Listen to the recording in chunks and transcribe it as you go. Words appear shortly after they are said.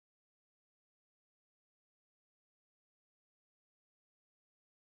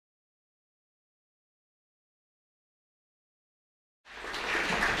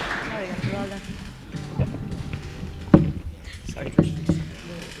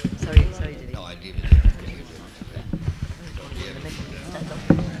Sorry, Diddy. No, I leave it.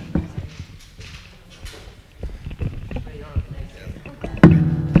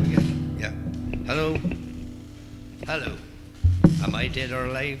 Yeah. Hello. Hello. Am I dead or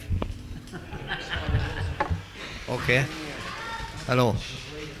alive? Okay. Hello.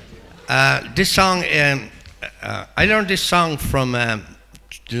 This song, I learned this song from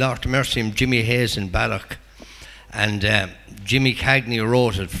Lord of Mercy and Jimmy Hayes in Balloch. And Jimmy Cagney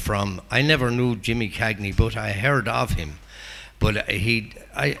wrote it from, I never knew Jimmy Cagney, but I heard of him. But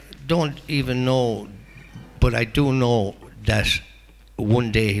I don't even know, but I do know that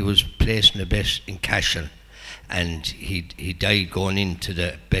one day he was placing a bet in Cashel, and he died going into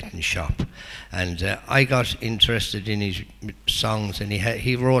the betting shop. And I got interested in his songs, and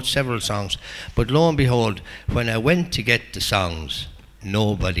he wrote several songs. But lo and behold, when I went to get the songs,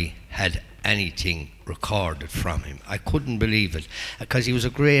 nobody had anything recorded from him. I couldn't believe it, because he was a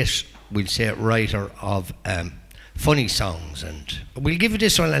great, we'll say, writer of funny songs. And we'll give you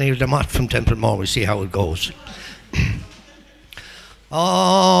this one anyway, the Mott from Templemore. We'll see how it goes.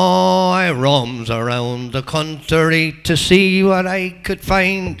 Oh, I roams around the country to see what I could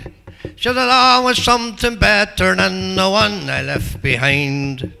find. Should have always something better than the one I left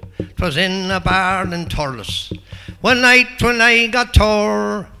behind. 'Twas in a barn in Thurles one night when I got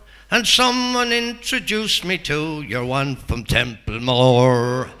tore, and someone introduced me to your one from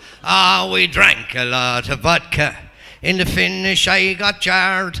Templemore. Ah, we drank a lot of vodka. In the finish I got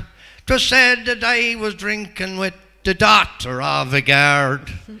jarred. 'Twas said that I was drinking with the daughter of a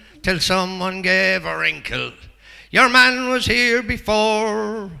guard, till someone gave a wrinkle. Your man was here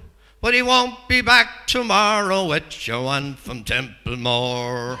before, but he won't be back tomorrow with your one from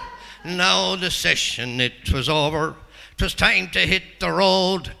Templemore. Now the session it was over, 'twas time to hit the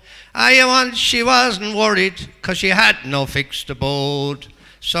road. I once she wasn't worried, 'cause she had no fixed abode.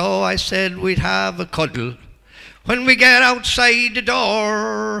 So I said we'd have a cuddle when we get outside the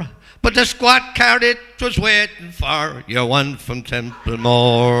door. But the squat car it was waiting for your one from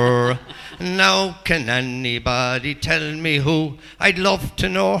Templemore. Now can anybody tell me who? I'd love to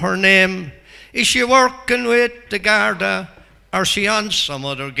know her name. Is she working with the Garda, or she on some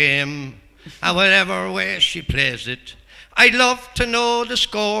other game? And whatever way she plays it, I'd love to know the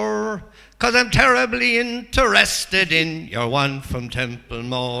score, 'cause I'm terribly interested in your one from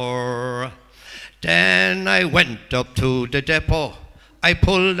Templemore. Then I went up to the depot. I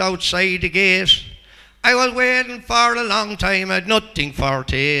pulled outside the gate. I was waiting for a long time, I'd nothing for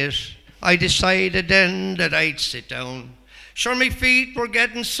to eat. I decided then that I'd sit down. Sure, me feet were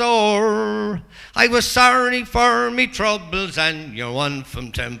getting sore. I was sorry for me troubles and your one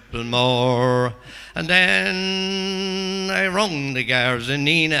from Templemore. And then I rung the guards in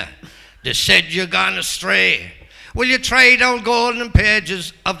Nina. They said you gone astray. Will you try down golden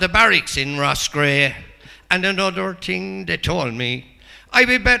pages of the barracks in Roscrea? And another thing they told me, I'd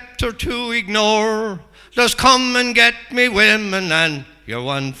be better to ignore. Just come and get me women and your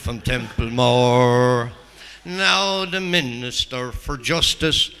one from Templemore. Now the Minister for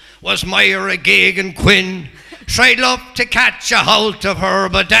Justice was Myra Gagan Quinn. Tried love to catch a hold of her,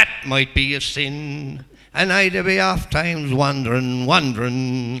 but that might be a sin. And I'd be off times wandering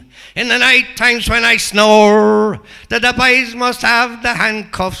in the night times when I snore, that the boys must have the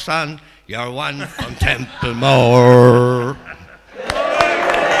handcuffs on your one from Templemore.